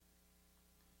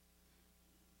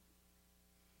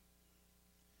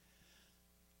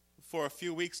For a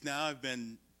few weeks now, I've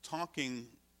been talking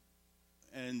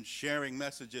and sharing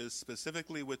messages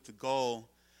specifically with the goal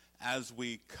as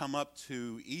we come up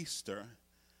to Easter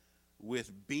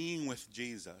with being with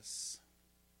Jesus.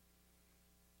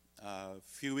 A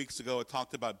few weeks ago, I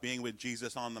talked about being with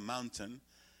Jesus on the mountain.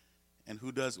 And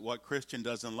what Christian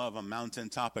doesn't love a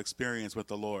mountaintop experience with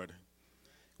the Lord?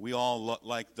 We all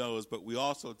like those, but we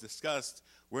also discussed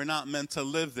we're not meant to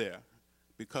live there.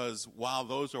 Because while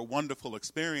those are wonderful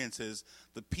experiences,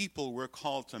 the people we're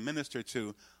called to minister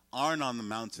to aren't on the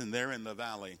mountain, they're in the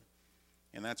valley.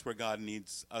 And that's where God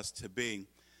needs us to be.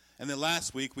 And then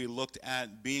last week we looked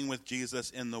at being with Jesus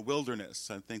in the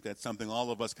wilderness. I think that's something all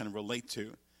of us can relate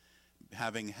to.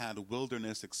 Having had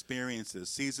wilderness experiences,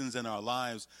 seasons in our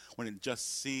lives when it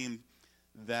just seemed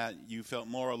that you felt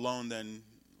more alone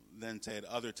than say at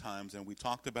other times. And we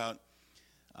talked about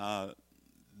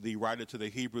the writer to the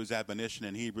Hebrews admonition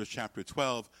in Hebrews chapter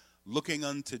 12, looking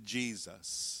unto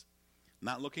Jesus,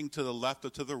 not looking to the left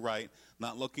or to the right,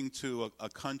 not looking to a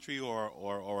country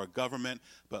or a government,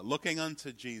 but looking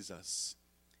unto Jesus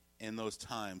in those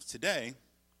times. Today,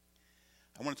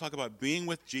 I want to talk about being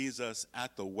with Jesus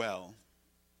at the well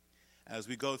as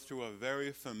we go through a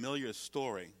very familiar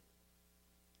story,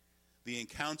 the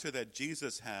encounter that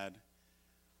Jesus had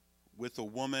with a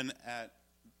woman at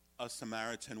a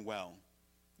Samaritan well.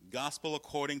 Gospel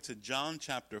according to John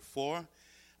chapter 4.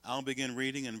 I'll begin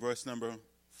reading in verse number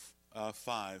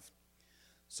 5.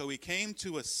 So he came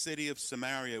to a city of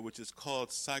Samaria, which is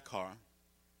called Sychar,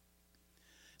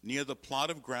 near the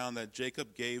plot of ground that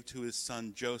Jacob gave to his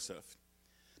son Joseph.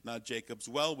 Now Jacob's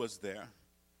well was there.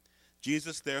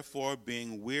 Jesus, therefore,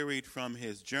 being wearied from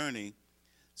his journey,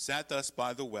 sat thus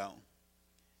by the well.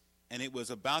 And it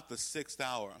was about the 6th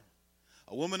hour.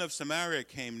 A woman of Samaria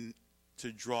came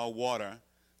to draw water.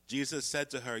 Jesus said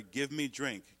to her, "Give me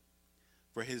drink,"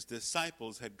 for his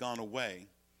disciples had gone away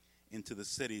into the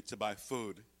city to buy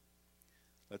food.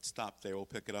 Let's stop there. We'll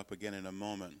pick it up again in a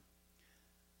moment.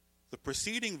 The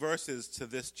preceding verses to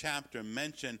this chapter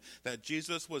mention that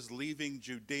Jesus was leaving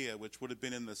Judea, which would have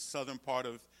been in the southern part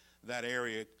of that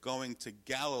area, going to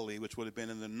Galilee, which would have been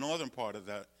in the northern part of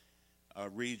that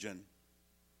region.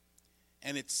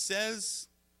 And it says,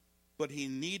 but he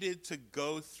needed to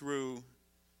go through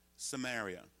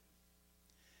Samaria.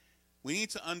 We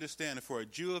need to understand that for a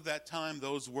Jew of that time,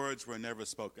 those words were never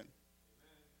spoken.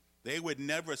 They would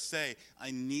never say,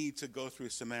 I need to go through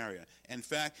Samaria. In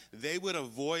fact, they would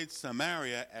avoid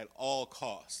Samaria at all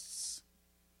costs.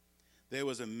 There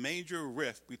was a major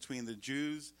rift between the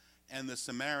Jews and the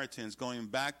Samaritans going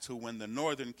back to when the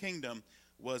northern kingdom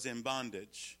was in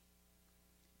bondage.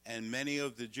 And many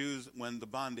of the Jews, when the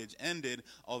bondage ended,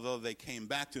 although they came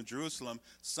back to Jerusalem,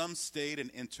 some stayed and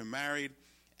intermarried,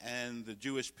 and the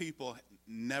Jewish people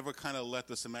never kind of let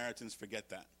the Samaritans forget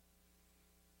that.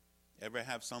 Ever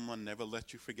have someone never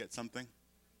let you forget something?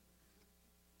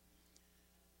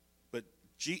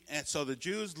 So the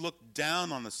Jews looked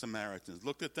down on the Samaritans,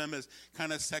 looked at them as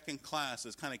kind of second class,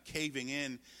 as kind of caving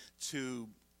in to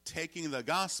taking the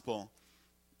gospel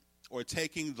or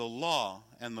taking the law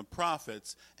and the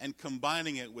prophets and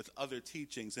combining it with other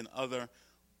teachings and other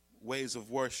ways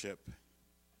of worship.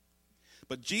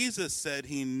 But Jesus said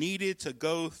he needed to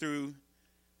go through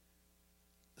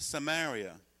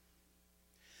Samaria.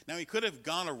 Now, he could have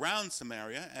gone around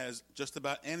Samaria, as just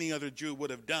about any other Jew would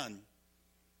have done.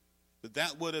 But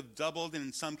that would have doubled and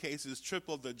in some cases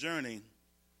tripled the journey.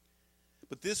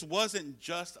 But this wasn't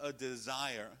just a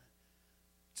desire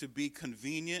to be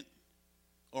convenient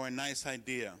or a nice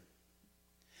idea.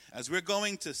 As we're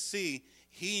going to see,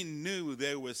 he knew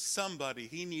there was somebody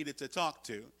he needed to talk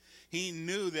to. He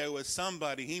knew there was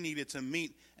somebody he needed to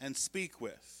meet and speak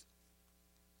with.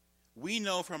 We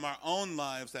know from our own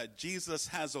lives that Jesus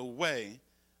has a way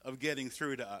of getting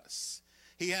through to us.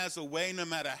 He has a way, no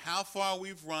matter how far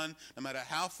we've run, no matter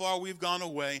how far we've gone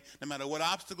away, no matter what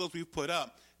obstacles we've put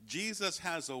up, Jesus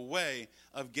has a way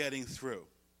of getting through.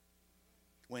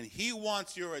 When he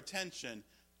wants your attention,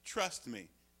 trust me,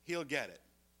 he'll get it.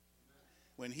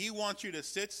 When he wants you to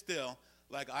sit still,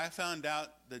 like I found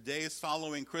out the days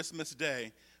following Christmas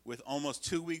Day with almost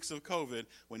 2 weeks of COVID,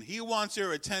 when he wants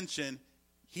your attention,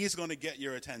 he's going to get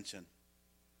your attention.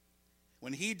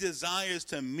 When he desires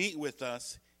to meet with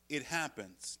us, it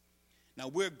happens. Now,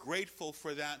 we're grateful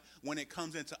for that when it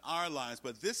comes into our lives,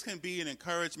 but this can be an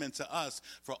encouragement to us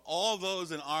for all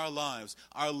those in our lives,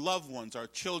 our loved ones, our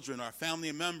children, our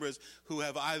family members who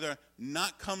have either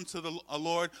not come to the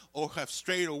Lord or have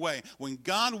strayed away. When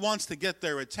God wants to get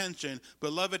their attention,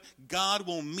 beloved, God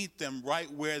will meet them right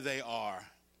where they are.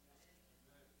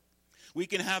 We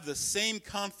can have the same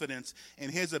confidence in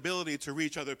his ability to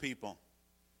reach other people.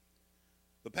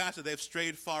 But Pastor, they've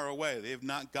strayed far away. They have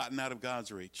not gotten out of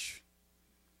God's reach.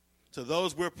 To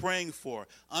those we're praying for,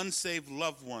 unsaved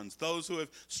loved ones, those who have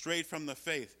strayed from the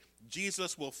faith,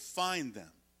 Jesus will find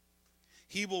them.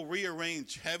 He will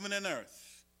rearrange heaven and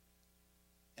earth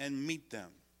and meet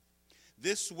them.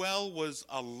 This well was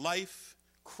a life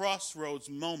crossroads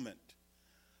moment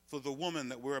for the woman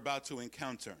that we're about to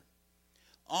encounter.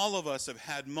 All of us have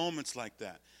had moments like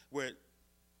that, where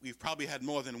we've probably had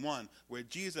more than one, where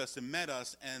Jesus met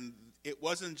us, and it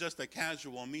wasn't just a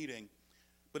casual meeting,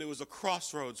 but it was a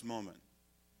crossroads moment.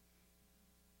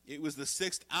 It was the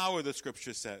 6th hour, the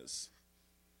scripture says.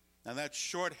 Now that's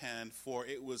shorthand for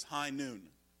it was high noon.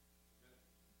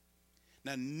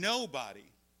 Now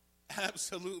nobody,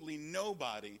 absolutely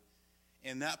nobody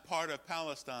in that part of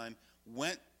Palestine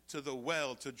went to the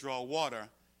well to draw water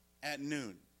at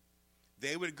noon.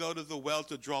 They would go to the well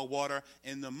to draw water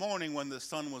in the morning when the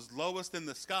sun was lowest in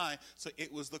the sky, so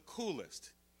it was the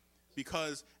coolest.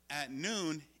 Because at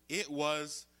noon, it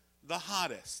was the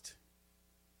hottest.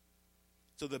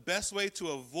 So the best way to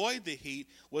avoid the heat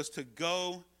was to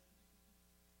go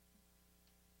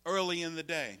early in the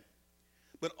day.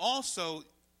 But also,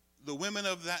 the women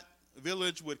of that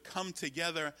village would come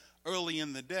together early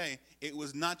in the day. It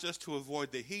was not just to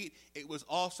avoid the heat, it was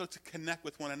also to connect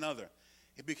with one another.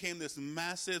 It became this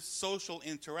massive social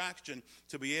interaction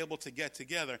to be able to get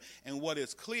together. And what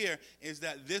is clear is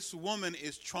that this woman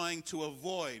is trying to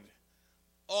avoid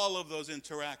all of those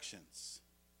interactions.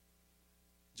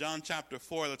 John chapter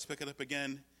 4, let's pick it up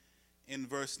again in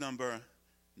verse number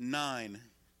 9.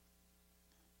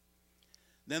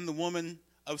 Then the woman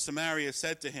of Samaria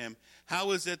said to him,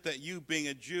 "How is it that you, being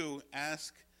a Jew,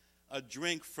 ask a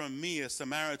drink from me, a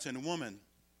Samaritan woman?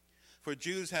 For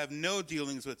Jews have no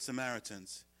dealings with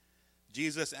Samaritans."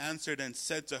 Jesus answered and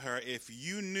said to her, "If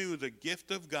you knew the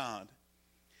gift of God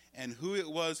and who it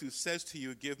was who says to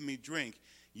you, 'Give me drink,'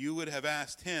 you would have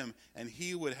asked him, and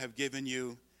he would have given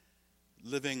you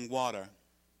living water."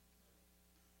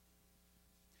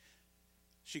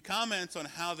 She comments on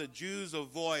how the Jews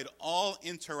avoid all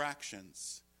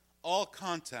interactions, all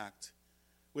contact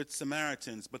with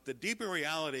Samaritans. But the deeper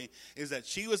reality is that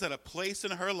she was at a place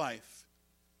in her life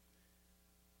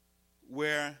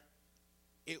where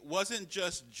it wasn't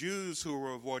just Jews who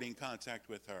were avoiding contact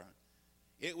with her.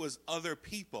 It was other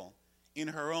people in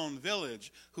her own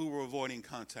village who were avoiding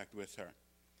contact with her.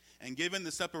 And given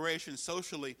the separation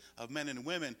socially of men and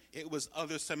women, it was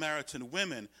other Samaritan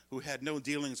women who had no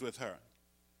dealings with her.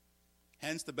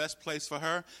 Hence, the best place for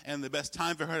her and the best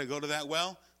time for her to go to that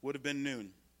well would have been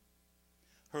noon.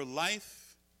 Her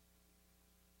life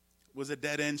was a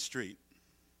dead-end street.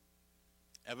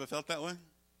 Ever felt that way?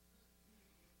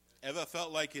 Ever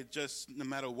felt like it just, no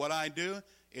matter what I do,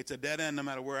 it's a dead end no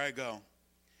matter where I go?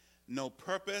 No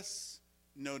purpose,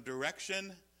 no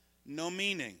direction, no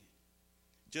meaning.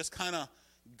 Just kind of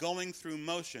going through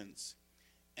motions.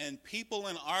 And people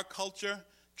in our culture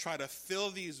try to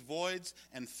fill these voids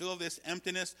and fill this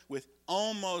emptiness with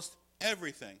almost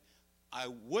everything. I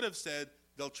would have said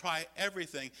they'll try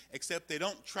everything, except they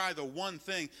don't try the one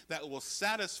thing that will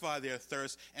satisfy their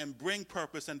thirst and bring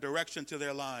purpose and direction to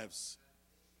their lives.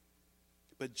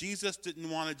 But Jesus didn't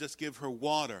want to just give her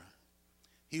water.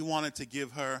 He wanted to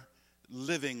give her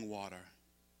living water.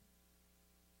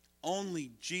 Only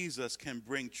Jesus can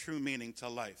bring true meaning to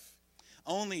life.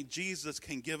 Only Jesus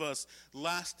can give us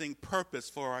lasting purpose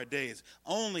for our days.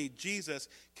 Only Jesus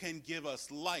can give us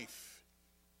life,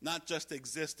 not just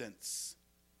existence.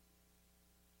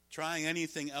 Trying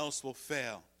anything else will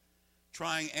fail.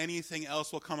 Trying anything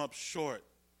else will come up short.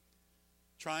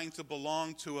 Trying to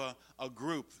belong to a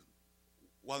group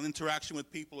while interaction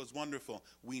with people is wonderful,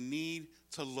 we need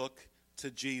to look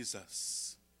to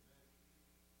Jesus.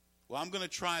 Well, I'm going to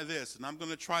try this, and I'm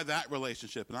going to try that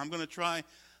relationship, and I'm going to try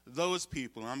those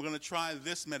people, and I'm going to try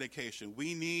this medication.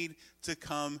 We need to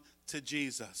come to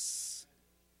Jesus.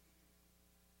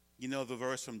 You know the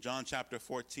verse from John chapter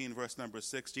 14, verse number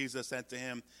 6. Jesus said to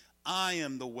him, "I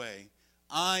am the way,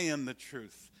 I am the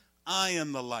truth, I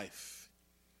am the life.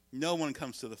 No one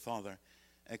comes to the Father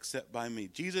except by me."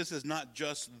 Jesus is not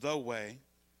just the way.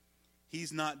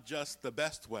 He's not just the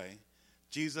best way.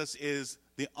 Jesus is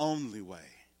the only way.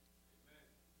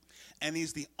 And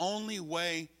he's the only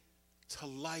way to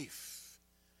life,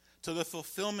 to the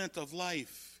fulfillment of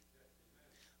life.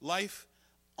 Life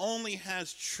only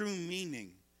has true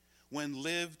meaning when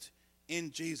lived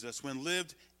in Jesus, when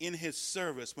lived in his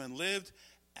service, when lived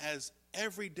as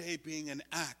every day being an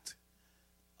act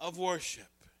of worship.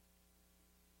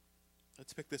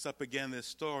 Let's pick this up again, this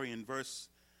story in verse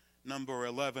number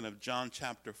 11 of John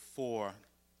chapter 4.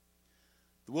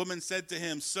 The woman said to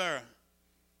him, "Sir,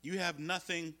 You have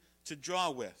nothing to draw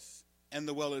with, and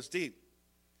the well is deep.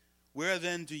 Where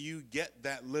then do you get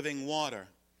that living water?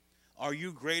 Are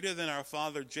you greater than our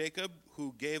father Jacob,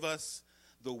 who gave us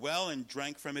the well and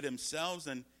drank from it himself,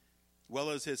 and well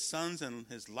as his sons and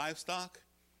his livestock?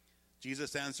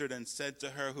 Jesus answered and said to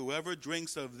her, whoever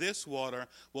drinks of this water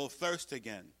will thirst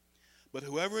again. But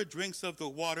whoever drinks of the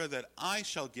water that I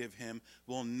shall give him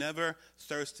will never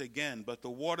thirst again. But the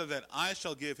water that I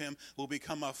shall give him will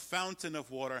become a fountain of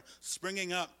water,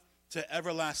 springing up to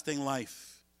everlasting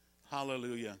life.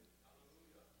 Hallelujah.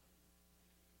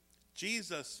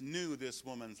 Jesus knew this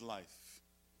woman's life.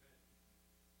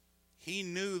 He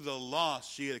knew the loss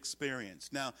she had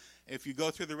experienced. Now, if you go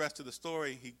through the rest of the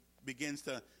story, he begins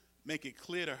to make it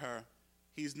clear to her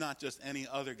he's not just any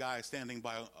other guy standing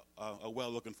by a well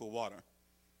looking for water.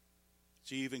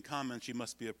 She even comments she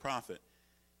must be a prophet.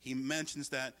 He mentions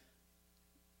that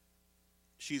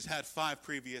she's had 5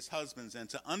 previous husbands, and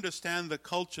to understand the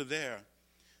culture there,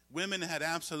 women had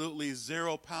absolutely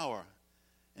zero power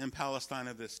in Palestine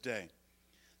of this day.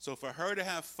 So for her to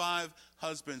have 5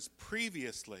 husbands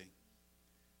previously,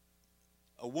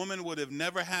 a woman would have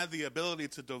never had the ability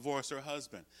to divorce her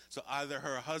husband. So either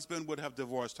her husband would have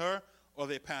divorced her or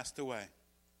they passed away.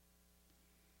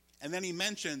 And then he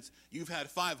mentions, you've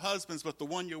had 5 husbands, but the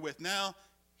one you're with now,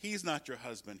 he's not your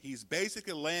husband. He's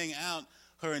basically laying out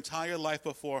her entire life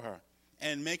before her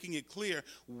and making it clear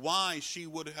why she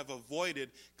would have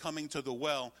avoided coming to the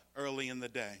well early in the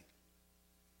day.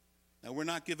 Now, we're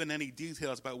not given any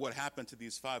details about what happened to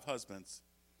these 5 husbands,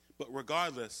 but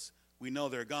regardless, we know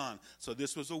they're gone. So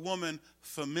this was a woman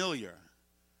familiar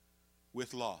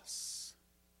with loss.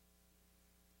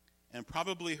 And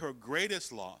probably her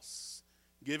greatest loss,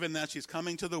 given that she's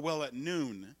coming to the well at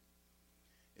noon,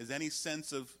 is any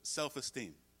sense of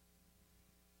self-esteem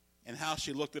and how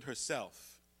she looked at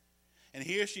herself. And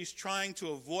here she's trying to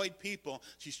avoid people.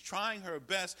 She's trying her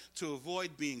best to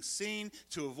avoid being seen,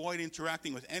 to avoid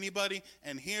interacting with anybody.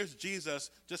 And here's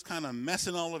Jesus just kind of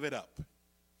messing all of it up.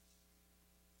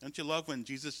 Don't you love when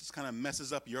Jesus just kind of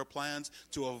messes up your plans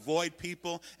to avoid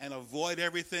people and avoid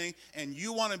everything, and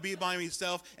you want to be by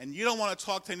yourself and you don't want to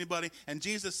talk to anybody, and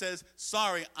Jesus says,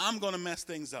 sorry, I'm going to mess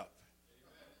things up.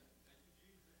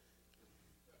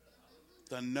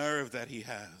 The nerve that he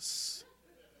has.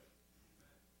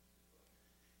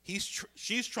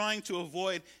 She's trying to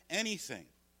avoid anything.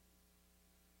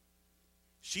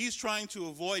 She's trying to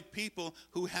avoid people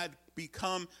who had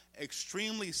become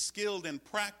extremely skilled and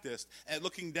practiced at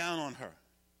looking down on her.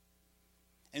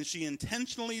 And she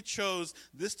intentionally chose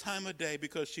this time of day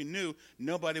because she knew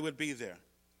nobody would be there.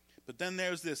 But then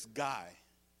there's this guy.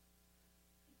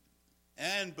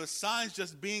 And besides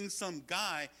just being some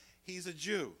guy, he's a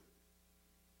Jew,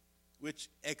 which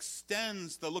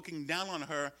extends the looking down on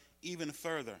her even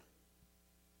further.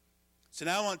 So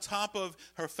now on top of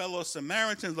her fellow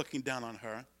Samaritans looking down on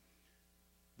her,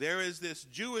 there is this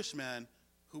Jewish man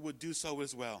who would do so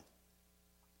as well.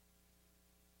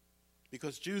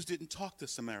 Because Jews didn't talk to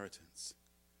Samaritans.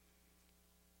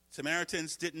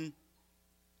 Samaritans didn't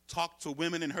talk to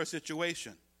women in her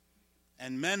situation.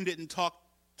 And men didn't talk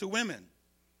to women.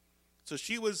 So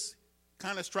she was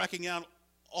kind of striking out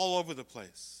all over the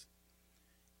place.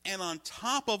 And on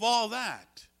top of all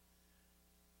that,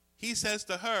 he says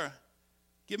to her,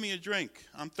 give me a drink.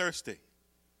 I'm thirsty.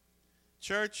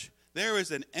 Church, there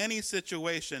isn't any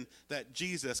situation that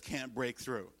Jesus can't break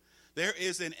through. There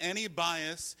isn't any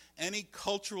bias, any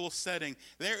cultural setting.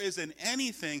 There isn't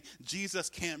anything Jesus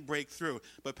can't break through.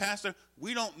 But Pastor,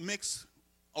 we don't mix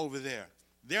over there.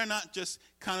 They're not just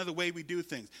kind of the way we do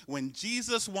things. When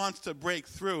Jesus wants to break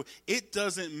through, it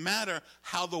doesn't matter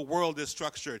how the world is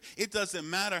structured. It doesn't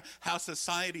matter how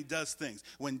society does things.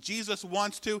 When Jesus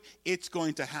wants to, it's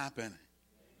going to happen.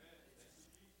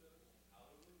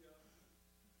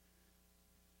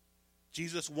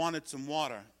 Jesus wanted some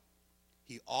water.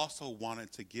 He also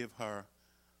wanted to give her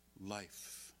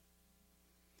life.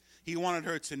 He wanted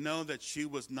her to know that she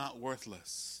was not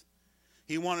worthless.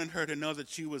 He wanted her to know that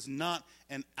she was not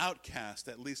an outcast,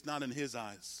 at least not in his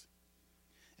eyes.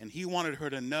 And he wanted her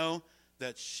to know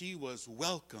that she was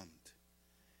welcomed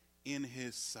in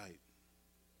his sight.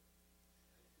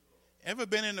 Ever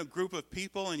been in a group of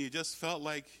people and you just felt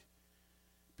like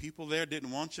people there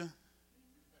didn't want you?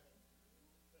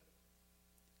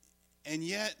 And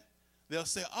yet they'll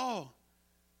say, oh,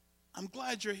 I'm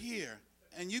glad you're here.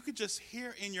 And you could just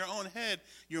hear in your own head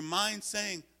your mind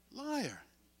saying, liar.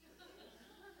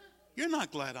 You're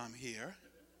not glad I'm here.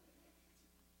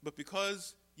 But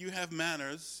because you have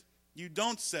manners, you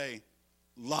don't say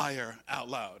liar out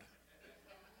loud.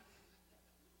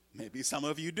 Maybe some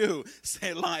of you do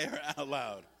say liar out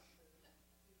loud.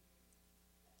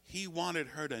 He wanted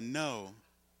her to know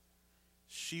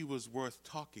she was worth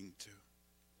talking to.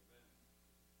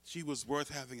 She was worth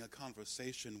having a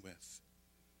conversation with.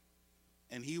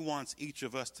 And he wants each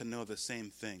of us to know the same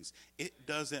things. It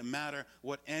doesn't matter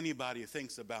what anybody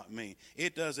thinks about me.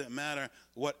 It doesn't matter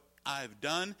what I've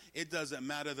done. It doesn't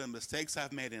matter the mistakes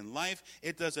I've made in life.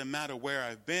 It doesn't matter where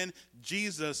I've been.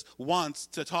 Jesus wants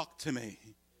to talk to me.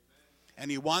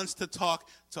 And he wants to talk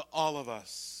to all of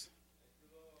us.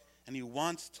 And he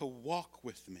wants to walk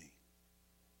with me.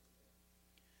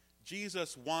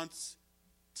 Jesus wants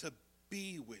to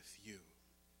be with you.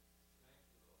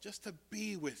 Just to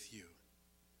be with you.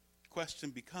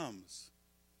 Question becomes,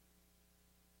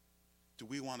 do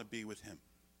we want to be with him?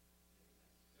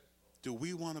 Do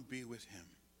we want to be with him?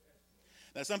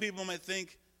 Now, some people might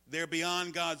think they're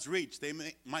beyond God's reach. They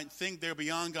might think they're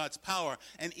beyond God's power.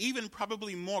 And even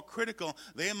probably more critical,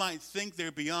 they might think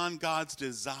they're beyond God's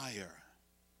desire.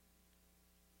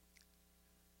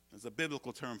 There's a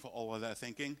biblical term for all of that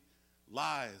thinking.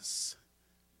 Lies.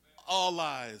 All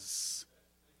lies.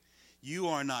 You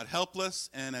are not helpless,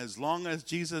 and as long as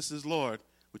Jesus is Lord,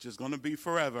 which is going to be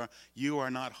forever, you are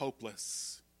not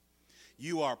hopeless.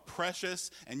 You are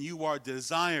precious, and you are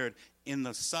desired in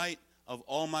the sight of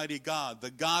Almighty God,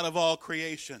 the God of all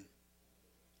creation.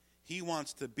 He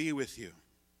wants to be with you.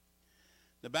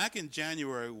 Now, back in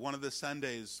January, one of the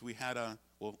Sundays, we had on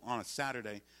a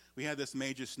Saturday, we had this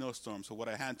major snowstorm. So what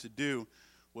I had to do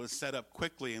was set up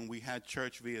quickly, and we had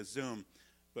church via Zoom.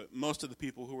 But most of the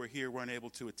people who were here weren't able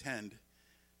to attend.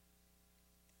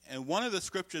 And one of the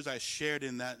scriptures I shared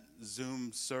in that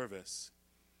Zoom service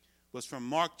was from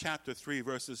Mark chapter 3,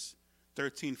 verses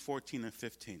 13, 14, and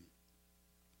 15.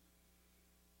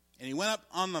 And he went up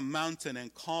on the mountain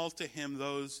and called to him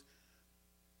those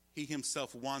he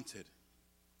himself wanted.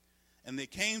 And they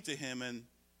came to him, and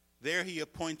there he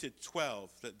appointed 12,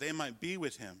 that they might be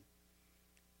with him,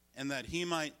 and that he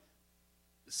might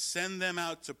send them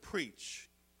out to preach,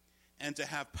 and to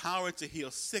have power to heal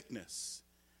sickness,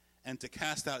 and to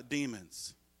cast out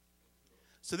demons.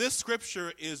 So this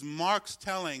scripture is Mark's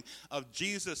telling of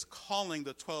Jesus calling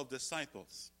the 12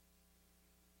 disciples.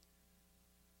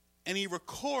 And he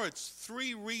records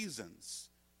 3 reasons.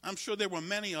 I'm sure there were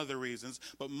many other reasons,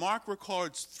 but Mark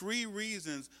records 3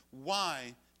 reasons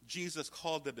why Jesus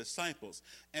called the disciples.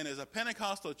 And as a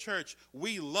Pentecostal church,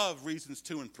 we love reasons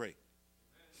 2 and 3.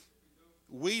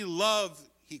 We love,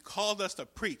 he called us to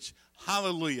preach.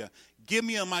 Hallelujah. Give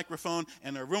me a microphone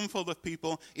and a room full of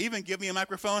people. Even give me a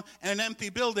microphone and an empty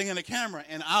building and a camera,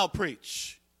 and I'll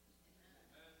preach.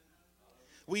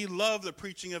 We love the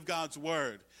preaching of God's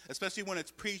word, especially when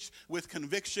it's preached with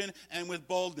conviction and with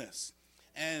boldness.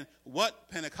 And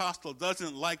what Pentecostal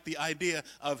doesn't like the idea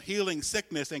of healing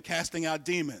sickness and casting out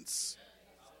demons?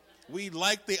 We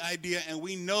like the idea, and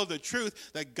we know the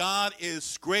truth that God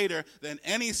is greater than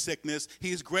any sickness.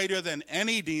 He's greater than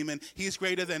any demon. He's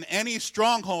greater than any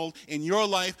stronghold in your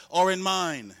life or in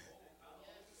mine.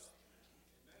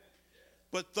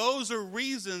 But those are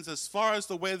reasons, as far as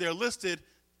the way they're listed,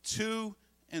 2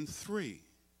 and 3.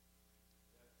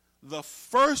 The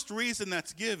first reason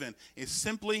that's given is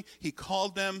simply he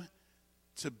called them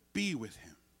to be with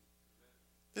him.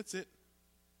 That's it.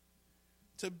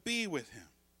 To be with him.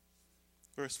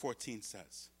 Verse 14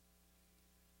 says,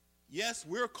 yes,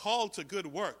 we're called to good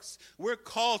works. We're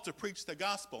called to preach the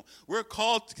gospel. We're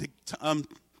called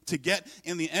to get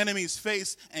in the enemy's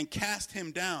face and cast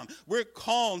him down. We're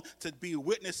called to be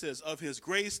witnesses of his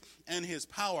grace and his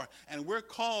power. And we're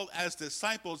called as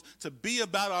disciples to be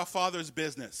about our Father's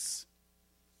business.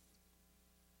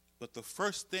 But the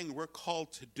first thing we're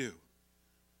called to do,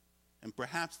 and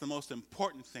perhaps the most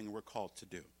important thing we're called to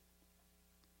do,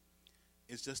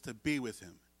 is just to be with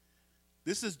him.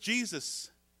 This is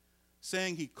Jesus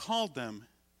saying he called them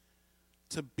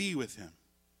to be with him.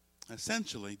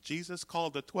 Essentially, Jesus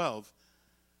called the 12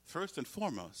 first and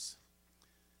foremost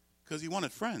because he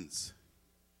wanted friends.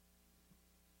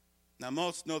 Now,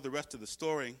 most know the rest of the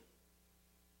story.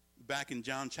 Back in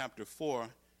John chapter 4,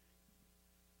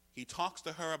 he talks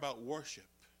to her about worship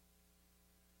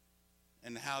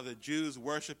and how the Jews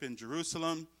worship in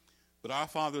Jerusalem, but our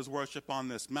fathers worship on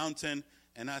this mountain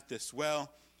and at this well.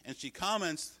 And she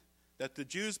comments that the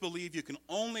Jews believe you can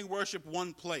only worship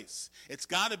one place. It's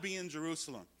got to be in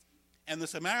Jerusalem. And the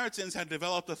Samaritans had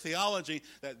developed a theology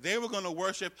that they were going to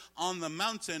worship on the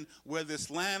mountain where this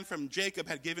land from Jacob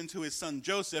had given to his son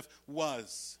Joseph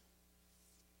was.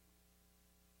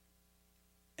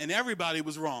 And everybody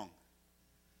was wrong.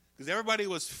 Because everybody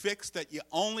was fixed that you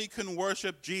only can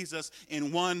worship Jesus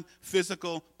in one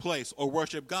physical place, or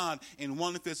worship God in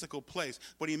one physical place.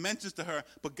 But he mentions to her,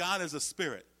 but God is a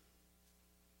spirit.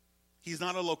 He's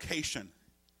not a location.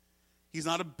 He's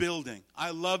not a building.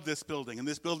 I love this building, and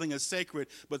this building is sacred,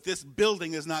 but this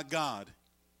building is not God.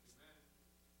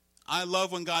 I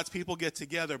love when God's people get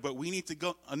together, but we need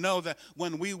to know that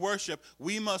when we worship,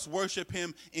 we must worship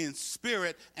him in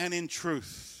spirit and in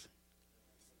truth.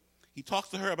 He talks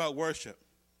to her about worship,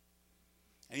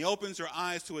 and he opens her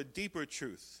eyes to a deeper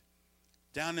truth.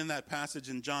 Down in that passage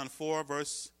in John 4,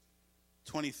 verse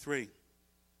 23.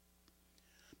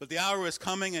 But the hour is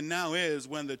coming, and now is,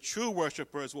 when the true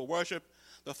worshipers will worship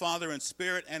the Father in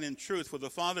spirit and in truth, for the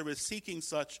Father is seeking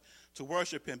such to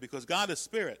worship him, because God is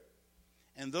spirit.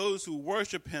 And those who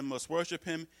worship him must worship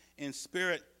him in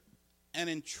spirit and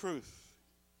in truth.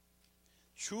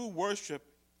 True worship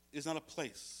is not a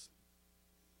place.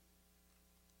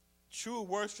 True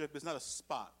worship is not a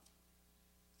spot.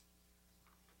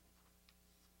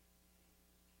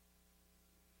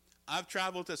 I've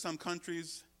traveled to some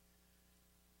countries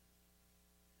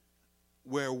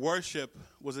where worship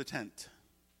was a tent.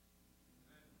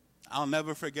 I'll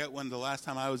never forget when the last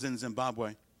time I was in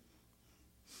Zimbabwe.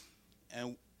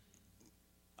 And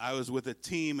I was with a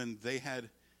team, and they had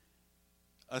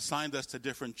assigned us to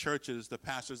different churches, the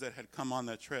pastors that had come on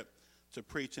that trip to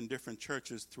preach in different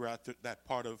churches throughout that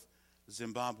part of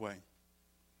Zimbabwe.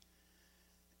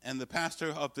 And the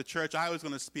pastor of the church I was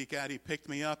going to speak at, he picked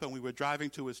me up, and we were driving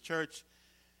to his church.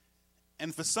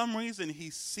 And for some reason,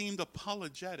 he seemed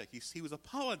apologetic. He was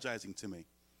apologizing to me.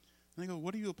 And I go,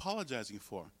 "What are you apologizing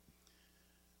for?"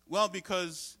 "Well,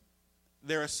 because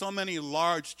there are so many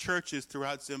large churches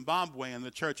throughout Zimbabwe, and the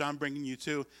church I'm bringing you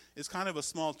to is kind of a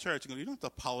small church." You don't have to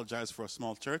apologize for a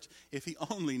small church. If he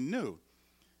only knew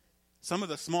some of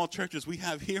the small churches we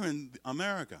have here in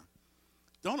America.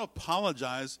 Don't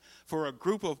apologize for a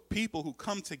group of people who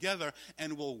come together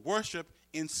and will worship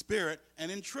in spirit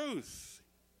and in truth.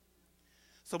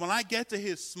 So when I get to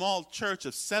his small church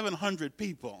of 700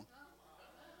 people,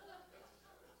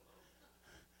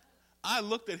 I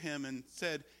looked at him and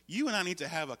said, "You and I need to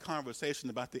have a conversation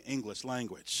about the English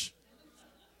language.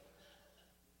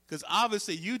 Because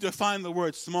obviously you define the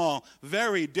word small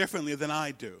very differently than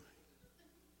I do."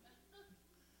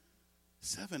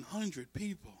 700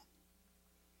 people.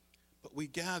 But we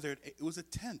gathered, it was a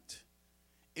tent.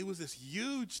 It was this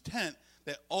huge tent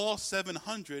that all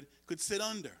 700 could sit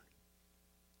under.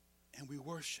 And we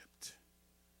worshiped.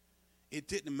 It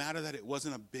didn't matter that it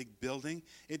wasn't a big building.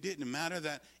 It didn't matter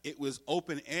that it was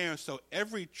open air. So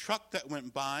every truck that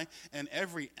went by and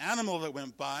every animal that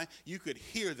went by, you could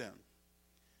hear them.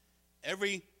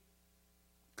 Every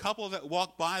couple that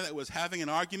walked by that was having an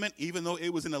argument, even though it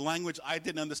was in a language I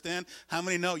didn't understand. How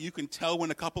many know you can tell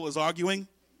when a couple is arguing?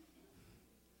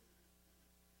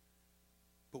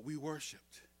 But we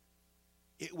worshiped.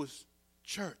 It was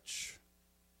church.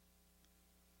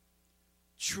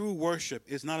 True worship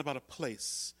is not about a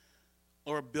place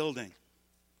or a building.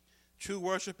 True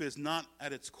worship is not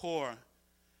at its core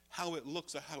how it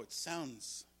looks or how it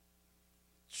sounds.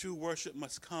 True worship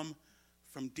must come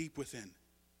from deep within.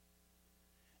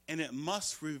 And it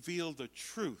must reveal the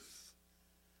truth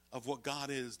of what God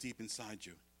is deep inside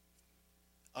you.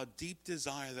 A deep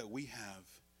desire that we have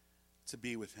to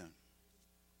be with him.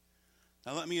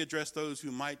 Now let me address those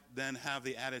who might then have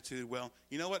the attitude, "Well,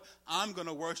 you know what? I'm going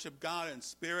to worship God in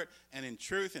spirit and in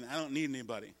truth, and I don't need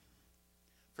anybody."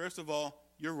 First of all,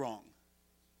 you're wrong.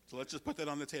 So let's just put that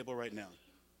on the table right now.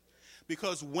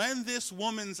 Because when this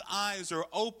woman's eyes are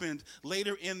opened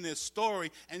later in this story,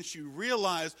 and she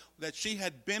realized that she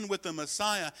had been with the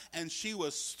Messiah, and she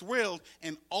was thrilled,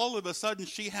 and all of a sudden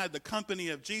she had the company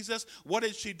of Jesus, what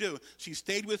did she do? She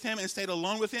stayed with him and stayed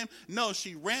alone with him? No,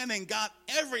 she ran and got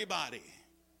everybody.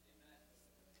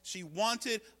 She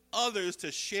wanted others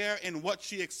to share in what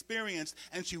she experienced,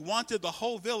 and she wanted the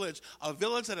whole village, a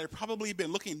village that had probably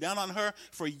been looking down on her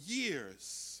for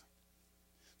years,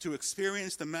 to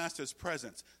experience the Master's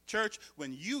presence. Church,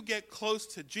 when you get close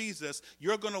to Jesus,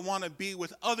 you're going to want to be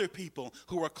with other people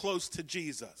who are close to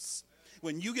Jesus.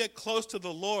 When you get close to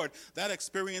the Lord, that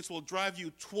experience will drive you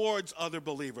towards other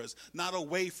believers, not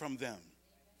away from them.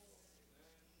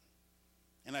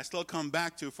 And I still come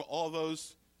back to, for all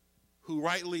those who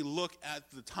rightly look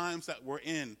at the times that we're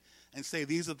in and say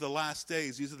these are the last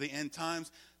days, these are the end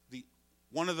times,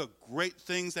 one of the great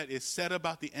things that is said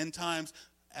about the end times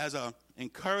as an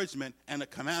encouragement and a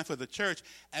command for the church,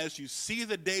 as you see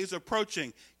the days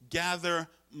approaching, gather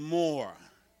more.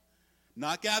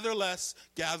 Not gather less,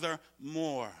 gather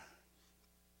more.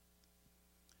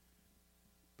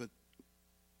 But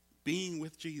being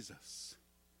with Jesus,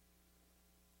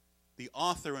 the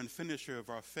author and finisher of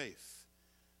our faith,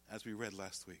 as we read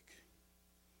last week.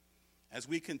 As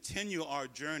we continue our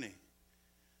journey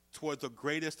toward the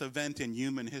greatest event in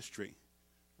human history,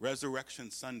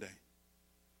 Resurrection Sunday.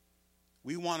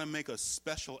 We want to make a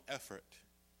special effort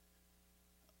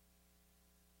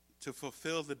to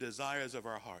fulfill the desires of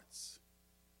our hearts,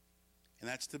 and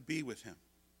that's to be with him.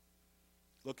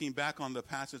 Looking back on the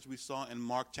passage we saw in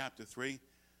Mark chapter 3,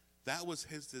 that was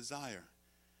his desire.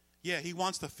 Yeah, he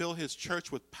wants to fill his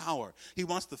church with power. He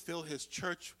wants to fill his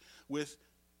church with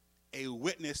a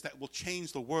witness that will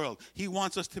change the world. He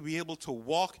wants us to be able to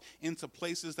walk into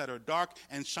places that are dark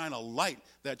and shine a light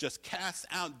that just casts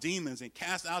out demons and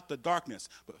casts out the darkness.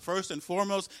 But first and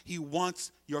foremost, he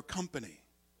wants your company.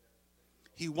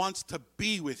 He wants to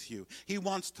be with you. He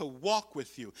wants to walk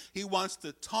with you. He wants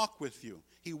to talk with you.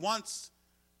 He wants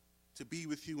to be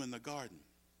with you in the garden.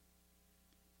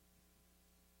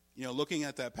 You know, looking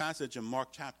at that passage in Mark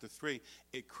chapter 3,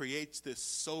 it creates this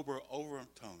sober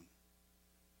overtone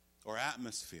or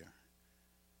atmosphere.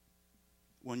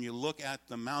 When you look at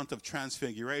the Mount of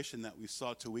Transfiguration that we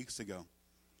saw 2 weeks ago,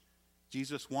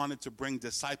 Jesus wanted to bring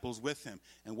disciples with him.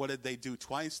 And what did they do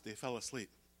twice? They fell asleep.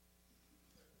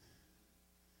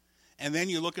 And then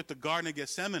you look at the Garden of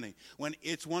Gethsemane, when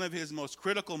it's one of his most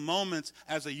critical moments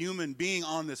as a human being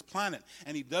on this planet.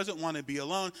 And he doesn't want to be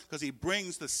alone because he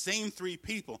brings the same 3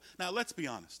 people. Now, let's be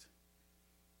honest.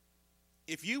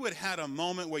 If you had a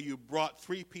moment where you brought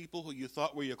 3 people who you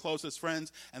thought were your closest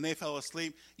friends and they fell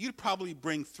asleep, you'd probably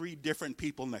bring 3 different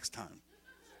people next time.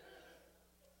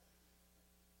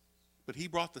 But he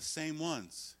brought the same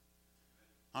ones.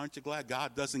 Aren't you glad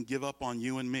God doesn't give up on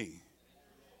you and me?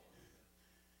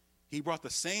 He brought the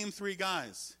same 3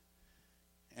 guys,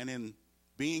 and in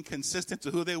being consistent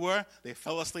to who they were, they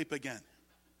fell asleep again.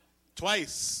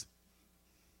 Twice.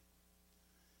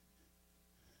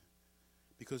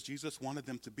 Because Jesus wanted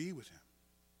them to be with him.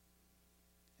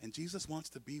 And Jesus wants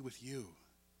to be with you.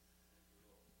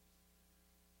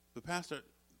 But Pastor,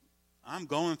 I'm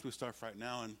going through stuff right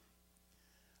now, and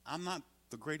I'm not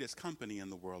the greatest company in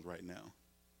the world right now.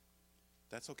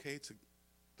 That's okay to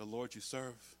the Lord you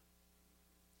serve.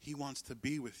 He wants to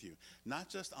be with you, not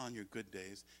just on your good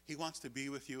days. He wants to be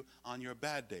with you on your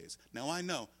bad days. Now, I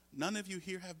know none of you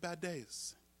here have bad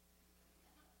days.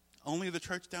 Only the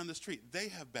church down the street, they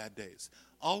have bad days.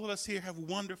 All of us here have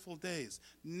wonderful days.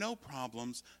 No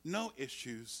problems, no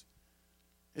issues.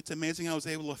 It's amazing I was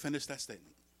able to finish that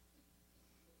statement.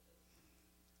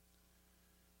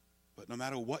 But no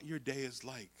matter what your day is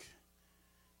like,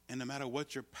 and no matter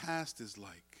what your past is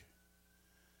like,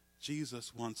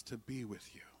 Jesus wants to be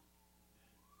with you.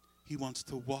 He wants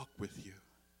to walk with you.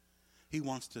 He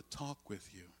wants to talk with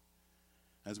you.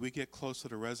 As we get closer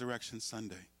to Resurrection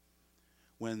Sunday,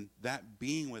 when that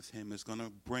being with him is going to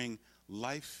bring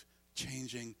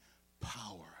life-changing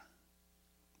power.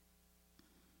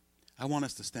 I want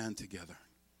us to stand together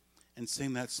and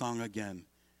sing that song again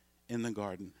in the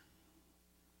garden.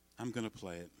 I'm going to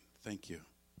play it. Thank you.